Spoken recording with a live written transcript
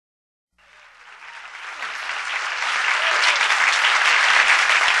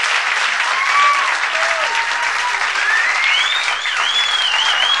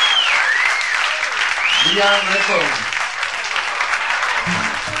Young Redbone.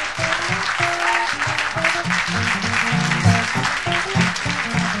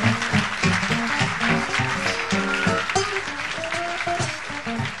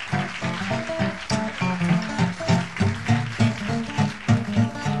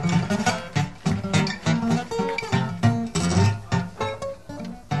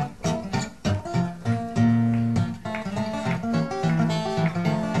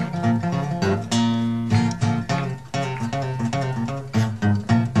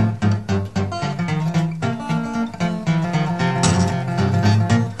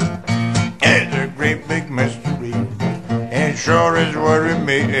 Sure is worrying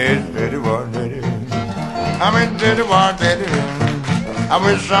me is Diddy what Diddy. I mean Diddy what Diddy. I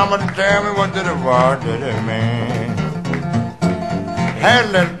wish somebody tell me what Diddy what Diddy mean. Hey,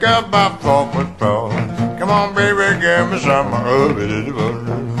 let's go by 4'4". Come on, baby, give me some of it. Diddy what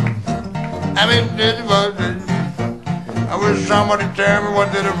Diddy. I mean Diddy what Diddy. I wish somebody tell me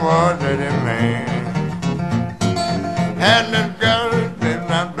what Diddy what Diddy mean. Hey, let's go, did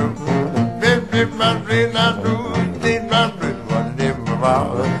not do, did not do.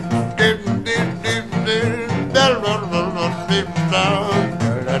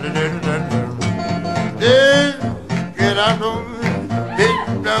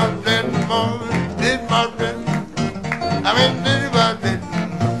 I mean, Diddy what Diddy.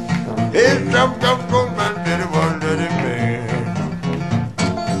 It's some Diddy what Diddy man.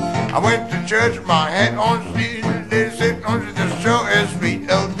 I went to church, my hat on sleeve, Diddy sitting on the show is sweet.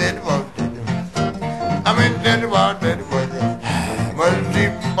 Oh, Diddy what Diddy. I mean, Diddy what Diddy what Diddy. What Diddy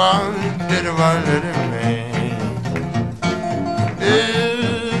what Diddy what Diddy man.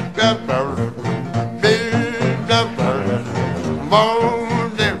 It's got problem. It's got problem.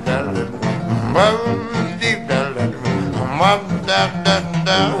 Boom, Diddy Diddy. Boom.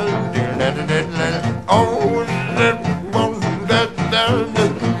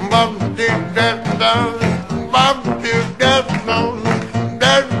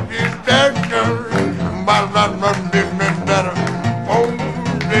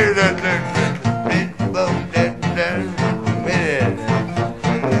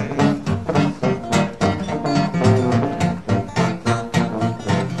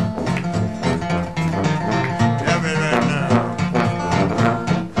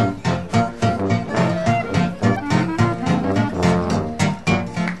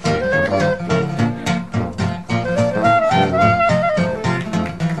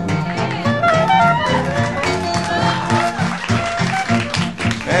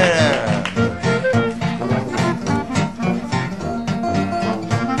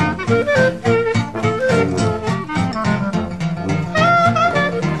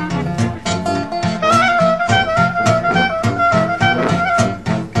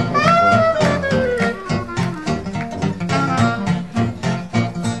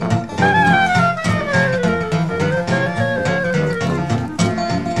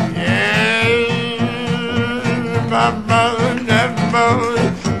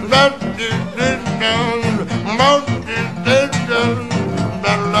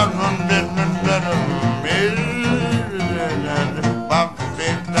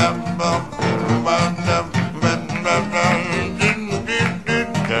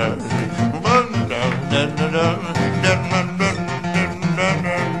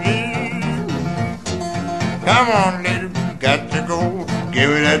 Come on, lady, got to go. Give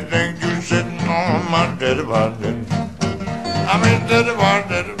me that thing you sitting on my Diddy what Diddy. I mean Diddy what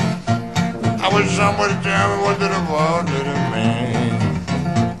Diddy. I wish somebody tell me what Diddy what Diddy mean.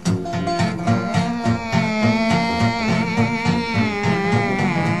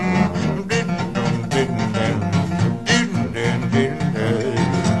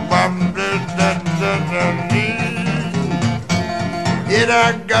 Yet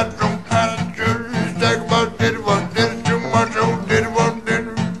I got no kind of church. Talk about Diddy what Diddy. Too much old Diddy what Diddy.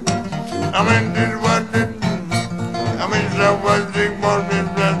 I mean Diddy